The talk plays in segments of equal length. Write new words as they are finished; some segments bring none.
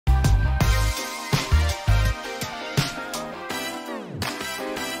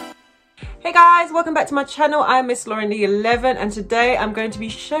Hey guys, welcome back to my channel. I'm Miss Lauren the 11 and today I'm going to be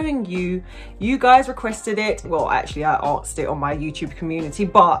showing you guys requested it. Well, actually I asked it on my YouTube community,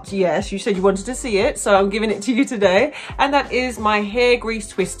 but yes, you said you wanted to see it, so I'm giving it to you today. And that is my hair grease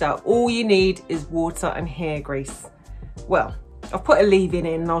twist out. All you need is water and hair grease. Well, I've put a leave-in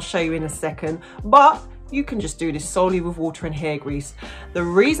in and I'll show you in a second, but you can just do this solely with water and hair grease. The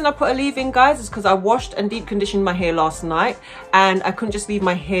reason I put a leave-in, guys, is because I washed and deep conditioned my hair last night and I couldn't just leave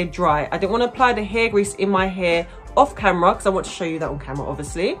my hair dry. I didn't want to apply the hair grease in my hair off camera because I want to show you that on camera,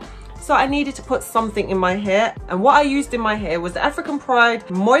 obviously. So I needed to put something in my hair, and what I used in my hair was the African Pride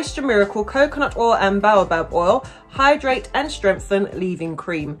Moisture Miracle Coconut Oil and Baobab Oil Hydrate and Strengthen Leave-In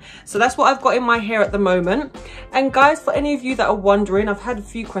Cream. So that's what I've got in my hair at the moment. And guys, for any of you that are wondering, I've had a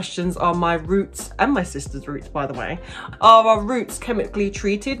few questions on my roots, and my sister's roots by the way. Are our roots chemically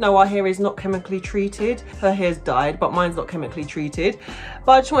treated? No, our hair is not chemically treated. Her hair's dyed, but mine's not chemically treated.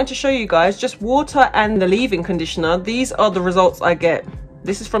 But I just wanted to show you guys, just water and the leave-in conditioner, these are the results I get.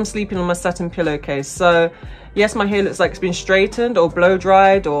 This is from sleeping on my satin pillowcase. So yes, my hair looks like it's been straightened or blow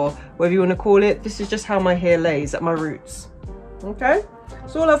dried or whatever you want to call it. This is just how my hair lays at my roots. Okay,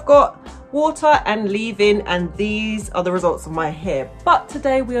 so all I've got, water and leave-in, and these are the results of my hair. But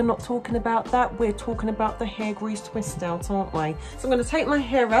today we are not talking about that. We're talking about the hair grease twist out, aren't we? So I'm going to take my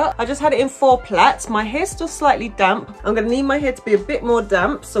hair out. I just had it in 4 plaits. My hair's still slightly damp. I'm going to need my hair to be a bit more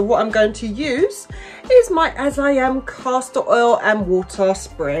damp. So what I'm going to use is my As I Am castor oil and water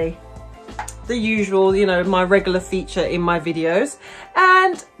spray. The usual, you know, my regular feature in my videos.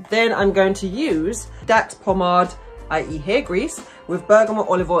 And then I'm going to use Dax pomade, i.e. hair grease, with bergamot,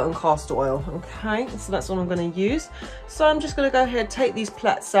 olive oil and castor oil. Okay, so that's what I'm going to use. So I'm just going to go ahead and take these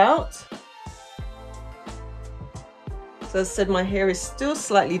plaits out. So as I said, my hair is still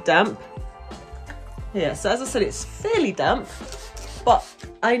slightly damp. Yeah, so as I said, it's fairly damp, but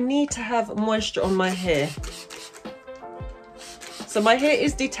I need to have moisture on my hair. So my hair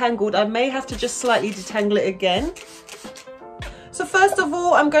is detangled. I may have to just slightly detangle it again. So first of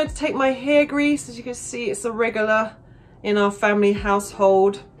all, I'm going to take my hair grease. As you can see, it's a regular in our family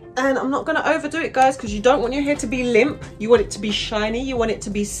household. And I'm not going to overdo it, guys, because you don't want your hair to be limp. You want it to be shiny. You want it to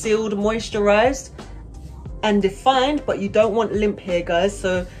be sealed, moisturized and defined, but you don't want limp hair, guys.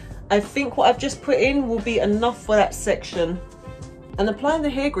 So I think what I've just put in will be enough for that section. And applying the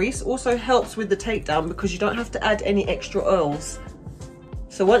hair grease also helps with the takedown because you don't have to add any extra oils.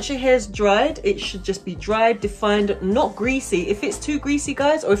 So once your hair's dried, it should just be dried, defined, not greasy. If it's too greasy,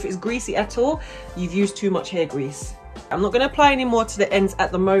 guys, or if it's greasy at all, you've used too much hair grease. I'm not going to apply any more to the ends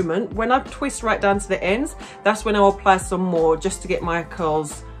at the moment. When I twist right down to the ends, that's when I'll apply some more just to get my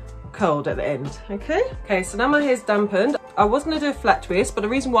curls curled at the end. Okay, so now my hair's dampened. I was going to do a flat twist, but the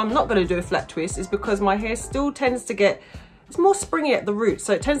reason why I'm not going to do a flat twist is because my hair still tends to get, it's more springy at the roots,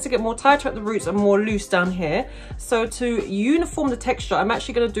 so it tends to get more tighter at the roots and more loose down here. So to uniform the texture, I'm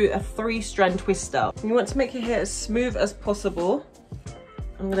actually going to do a 3-strand twist out. You want to make your hair as smooth as possible.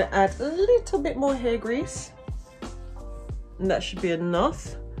 I'm going to add a little bit more hair grease, and that should be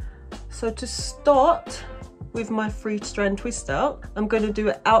enough. So to start with my 3-strand twist out, I'm going to do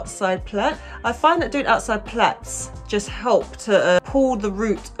an outside plait. I find that doing outside plaits just help to pull the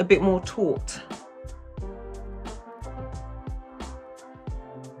root a bit more taut.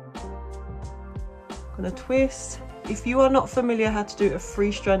 Gonna twist. If you are not familiar how to do a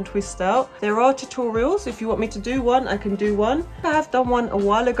 3-strand twist out, there are tutorials. If you want me to do one, I can do one. I have done one a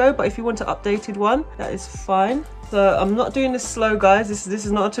while ago, but if you want an updated one, that is fine. So I'm not doing this slow, guys. This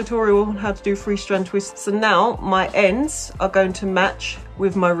is not a tutorial on how to do 3-strand twists. So now my ends are going to match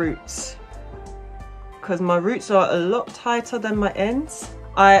with my roots because my roots are a lot tighter than my ends.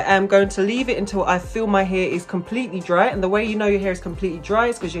 I am going to leave it until I feel my hair is completely dry, and the way you know your hair is completely dry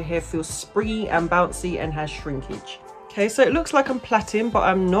is because your hair feels springy and bouncy and has shrinkage. Okay, so it looks like I'm plaiting, but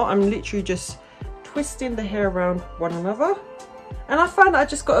I'm not. I'm literally just twisting the hair around one another, and I find that I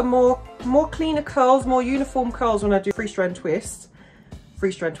just got a more cleaner curls, more uniform curls when I do 3-strand twists.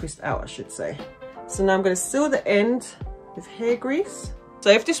 3-strand twist out, I should say. So now I'm going to seal the end with hair grease. So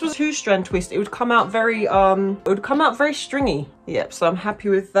if this was a 2-strand twist, it would come out very stringy. Yep, so I'm happy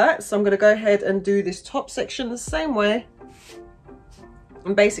with that. So I'm going to go ahead and do this top section the same way.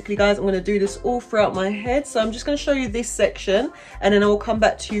 And basically, guys, I'm going to do this all throughout my head. So I'm just going to show you this section, and then I will come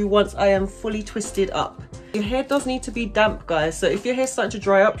back to you once I am fully twisted up. Your hair does need to be damp, guys. So if your hair's starting to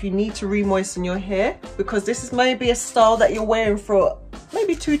dry up, you need to re-moisten your hair, because this is maybe a style that you're wearing for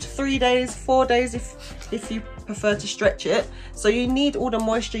maybe 2 to 3 days, 4 days if you prefer to stretch it. So you need all the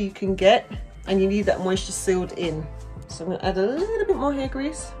moisture you can get, and you need that moisture sealed in. So I'm going to add a little bit more hair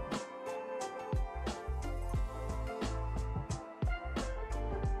grease.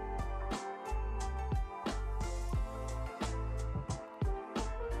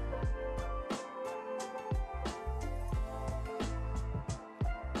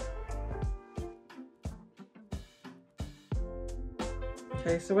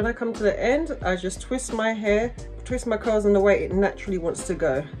 Okay, so when I come to the end, I just twist my hair, twist my curls in the way it naturally wants to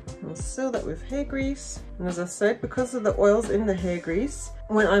go. I'll seal that with hair grease. And as I said, because of the oils in the hair grease,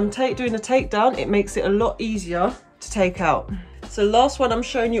 when I'm doing the takedown, it makes it a lot easier to take out. So last one I'm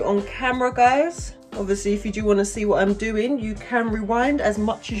showing you on camera, guys. Obviously, if you do want to see what I'm doing, you can rewind as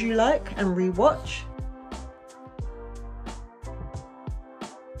much as you like and rewatch.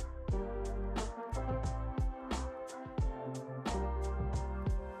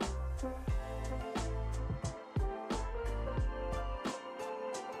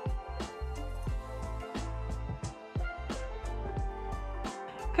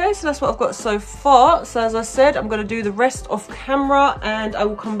 Okay, so that's what I've got so far. So as I said, I'm going to do the rest off camera and I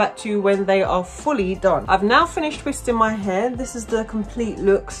will come back to you when they are fully done. I've now finished twisting my hair. This is the complete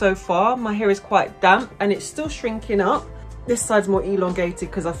look so far. My hair is quite damp and it's still shrinking up. This side's more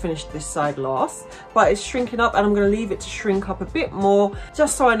elongated because I finished this side last, but it's shrinking up and I'm going to leave it to shrink up a bit more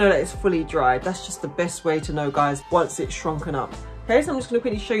just so I know that it's fully dried. That's just the best way to know, guys, once it's shrunken up. Okay, so I'm just going to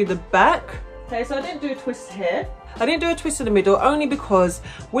quickly show you the back. Okay, so I didn't do a twist here. I didn't do a twist in the middle only because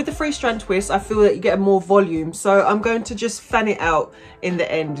with the free strand twist, I feel that you get more volume. So I'm going to just fan it out in the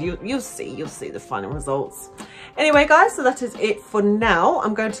end. You'll see the final results. Anyway, guys, so that is it for now.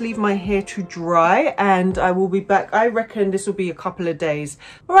 I'm going to leave my hair to dry and I will be back. I reckon this will be a couple of days.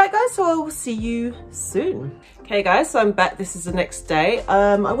 All right, guys, so I will see you soon. Okay, guys, so I'm back. This is the next day.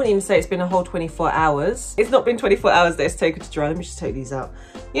 I wouldn't even say it's been a whole 24 hours. It's not been 24 hours that it's taken to dry. Let me just take these out.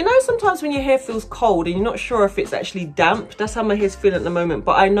 You know, sometimes when your hair feels cold and you're not sure if it's actually damp, that's how my hair's feeling at the moment,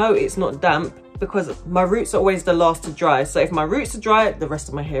 but I know it's not damp because my roots are always the last to dry. So if my roots are dry, the rest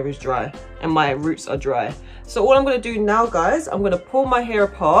of my hair is dry and my roots are dry. So all I'm going to do now, guys, I'm going to pull my hair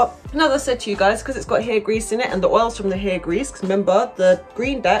apart. And as I said to you guys, because it's got hair grease in it and the oils from the hair grease, because remember the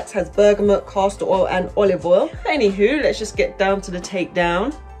green Dax has bergamot, castor oil and olive oil. Anywho, let's just get down to the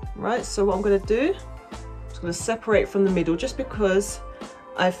takedown. Right, so what I'm going to do, I'm just going to separate from the middle just because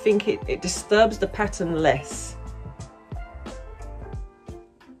I think it disturbs the pattern less.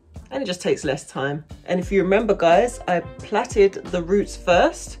 And it just takes less time. And if you remember, guys, I plaited the roots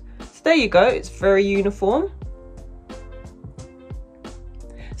first. So there you go, it's very uniform.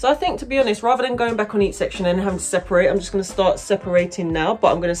 So I think, to be honest, rather than going back on each section and having to separate, I'm just going to start separating now,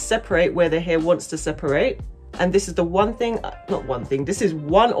 but I'm going to separate where the hair wants to separate. And this is the one thing, not one thing, this is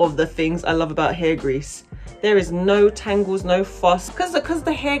one of the things I love about hair grease. There is no tangles, no fuss, because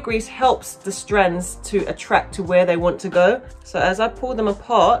the hair grease helps the strands to attract to where they want to go. So as I pull them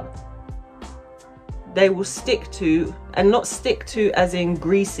apart, they will stick to, and not stick to as in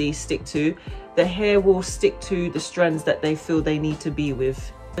greasy stick to, the hair will stick to the strands that they feel they need to be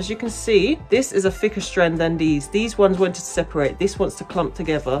with. As you can see, this is a thicker strand than these. These ones want to separate, this wants to clump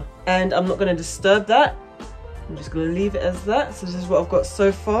together, and I'm not going to disturb that. I'm just going to leave it as that. So this is what I've got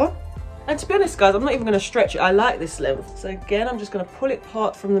so far. And to be honest, guys, I'm not even going to stretch it. I like this length. So again, I'm just going to pull it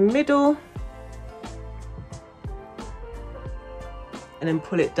apart from the middle and then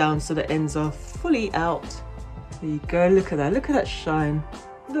pull it down so the ends are fully out. There you go. Look at that. Look at that shine.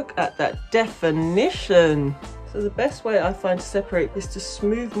 Look at that definition. So the best way I find to separate is to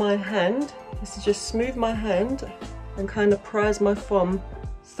smooth my hand. Is to just smooth my hand and kind of prise my thumb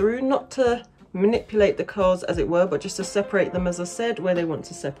through, not to manipulate the curls as it were, but just to separate them, as I said, where they want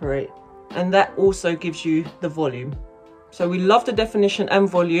to separate. And that also gives you the volume. So we love the definition and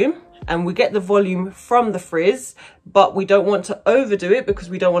volume, and we get the volume from the frizz, but we don't want to overdo it because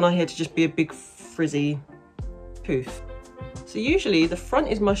we don't want our hair to just be a big frizzy poof. So usually the front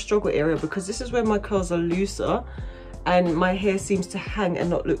is my struggle area because this is where my curls are looser and my hair seems to hang and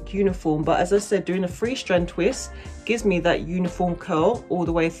not look uniform. But as I said, doing a free strand twist gives me that uniform curl all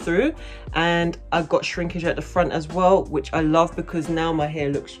the way through, and I've got shrinkage at the front as well, which I love because now my hair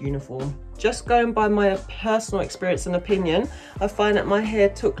looks uniform. Just going by my personal experience and opinion, I find that my hair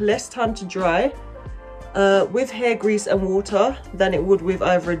took less time to dry with hair grease and water than it would with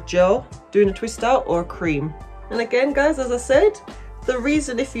either a gel, doing a twist out, or a cream. And again, guys, as I said, the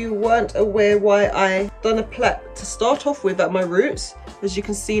reason, if you weren't aware why I done a plait to start off with at my roots, as you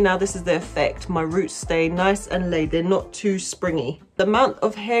can see now, this is the effect. My roots stay nice and laid, they're not too springy. The amount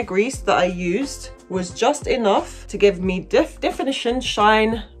of hair grease that I used was just enough to give me definition,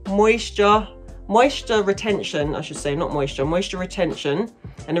 shine, moisture retention, I should say, not moisture, moisture retention.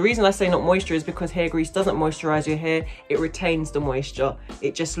 And the reason I say not moisture is because hair grease doesn't moisturize your hair, it retains the moisture.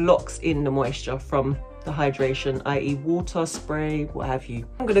 It just locks in the moisture from the hydration, i.e. water, spray, what have you.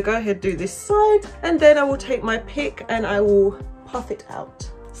 I'm gonna go ahead and do this side, and then I will take my pick and I will puff it out.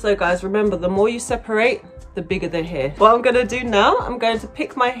 So guys, remember, the more you separate, the bigger the hair. What I'm gonna do now, I'm going to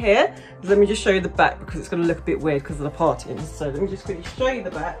pick my hair. Let me just show you the back because it's gonna look a bit weird because of the parting. So let me just quickly show you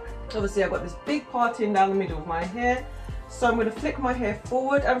the back. Obviously I've got this big parting down the middle of my hair. So I'm gonna flick my hair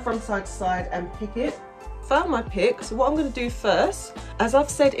forward and from side to side and pick it. Found my pick, so what I'm going to do first, as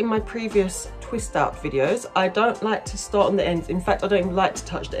I've said in my previous twist out videos, I don't like to start on the ends. In fact, I don't even like to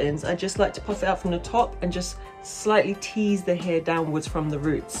touch the ends. I just like to puff it out from the top and just slightly tease the hair downwards from the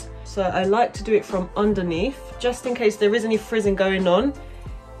roots. So I like to do it from underneath, just in case there is any frizzing going on,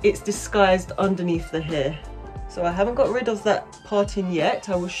 it's disguised underneath the hair. So I haven't got rid of that parting yet.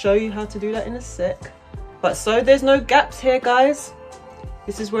 I will show you how to do that in a sec. But so there's no gaps here, guys.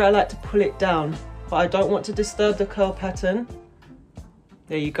 This is where I like to pull it down. But I don't want to disturb the curl pattern.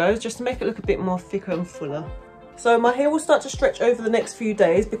 There you go, just to make it look a bit more thicker and fuller. So my hair will start to stretch over the next few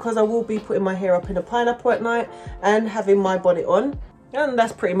days because I will be putting my hair up in a pineapple at night and having my bonnet on. And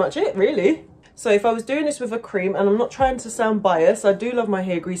that's pretty much it, really. So if I was doing this with a cream, and I'm not trying to sound biased, I do love my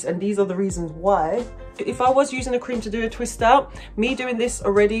hair grease and these are the reasons why. If I was using a cream to do a twist out, me doing this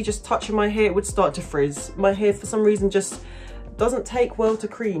already, just touching my hair, it would start to frizz. My hair for some reason just doesn't take well to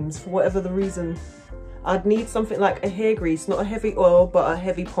creams for whatever the reason. I'd need something like a hair grease, not a heavy oil, but a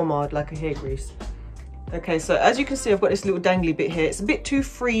heavy pomade like a hair grease. Okay, so as you can see, I've got this little dangly bit here. It's a bit too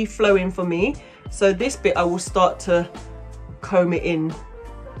free flowing for me. So this bit I will start to comb it in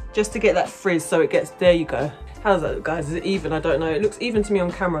just to get that frizz so it gets, there you go. How's that look, guys? Is it even? I don't know. It looks even to me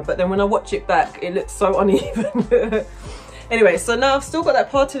on camera, but then when I watch it back, it looks so uneven. Anyway, so now I've still got that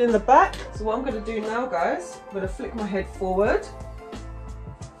parting in the back. So what I'm gonna do now, guys, I'm gonna flick my head forward.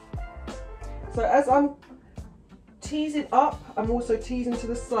 So as I'm teasing up, I'm also teasing to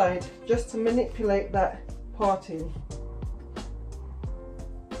the side just to manipulate that parting.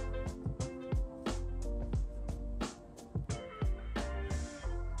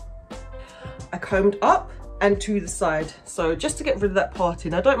 I combed up and to the side, so just to get rid of that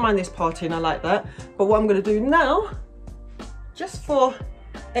parting. I don't mind this parting, I like that. But what I'm going to do now, just for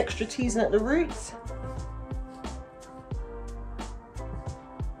extra teasing at the roots,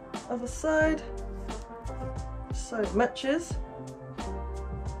 other side, so it matches.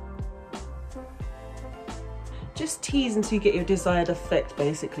 Just tease until you get your desired effect,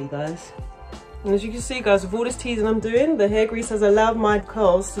 basically, guys. And as you can see, guys, with all this teasing I'm doing, the hair grease has allowed my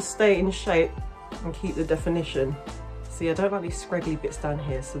curls to stay in shape and keep the definition. See, I don't like these scraggly bits down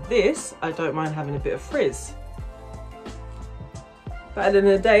here, so this I don't mind having a bit of frizz. But at the end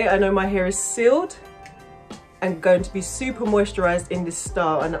of the day, I know my hair is sealed and going to be super moisturized in this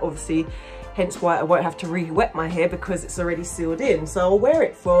style, and obviously hence why I won't have to re-wet my hair because it's already sealed in. So I'll wear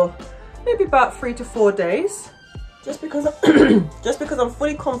it for maybe about 3 to 4 days, just because I'm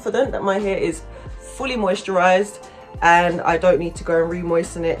fully confident that my hair is fully moisturized and I don't need to go and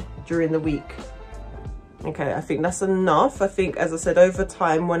re-moisten it during the week. Okay, I think that's enough. I think, as I said, over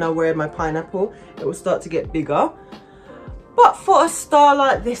time when I wear my pineapple, it will start to get bigger. But for a style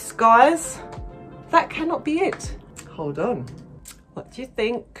like this, guys, that cannot be it. Hold on. What do you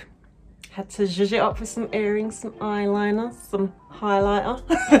think? Had to zhuzh it up with some earrings, some eyeliner, some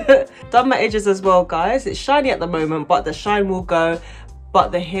highlighter. Done my edges as well, guys. It's shiny at the moment, but the shine will go,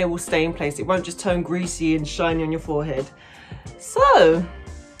 but the hair will stay in place. It won't just turn greasy and shiny on your forehead. So,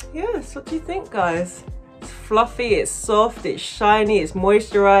 yes, what do you think, guys? It's fluffy, it's soft, it's shiny, it's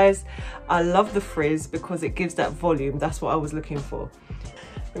moisturized. I love the frizz because it gives that volume. That's what I was looking for.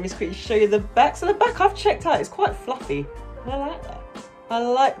 Let me just quickly show you the back. So the back I've checked out, it's quite fluffy. I like that. I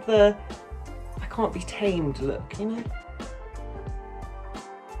like the I can't be tamed look, you know?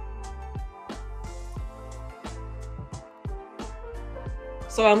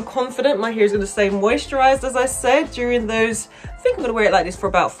 So I'm confident my hair is going to stay moisturized, as I said, during those, I think I'm going to wear it like this for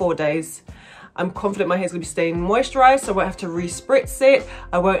about 4 days. I'm confident my hair is going to be staying moisturized, so I won't have to re-spritz it.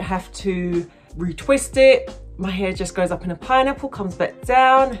 I won't have to retwist it. My hair just goes up in a pineapple, comes back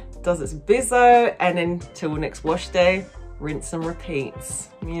down, does its bizzo, and then till next wash day, rinse and repeats.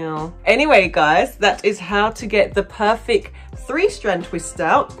 Yeah. Anyway, guys, that is how to get the perfect 3-strand twist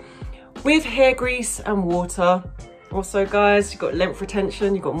out with hair grease and water. Also, guys, you've got length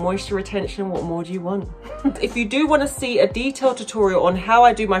retention, you've got moisture retention. What more do you want? If you do want to see a detailed tutorial on how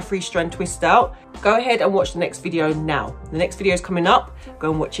I do my 3-strand twist out, go ahead and watch the next video now. The next video is coming up.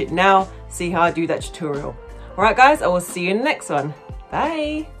 Go and watch it now. See how I do that tutorial. All right, guys, I will see you in the next one.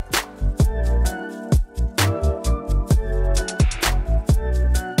 Bye.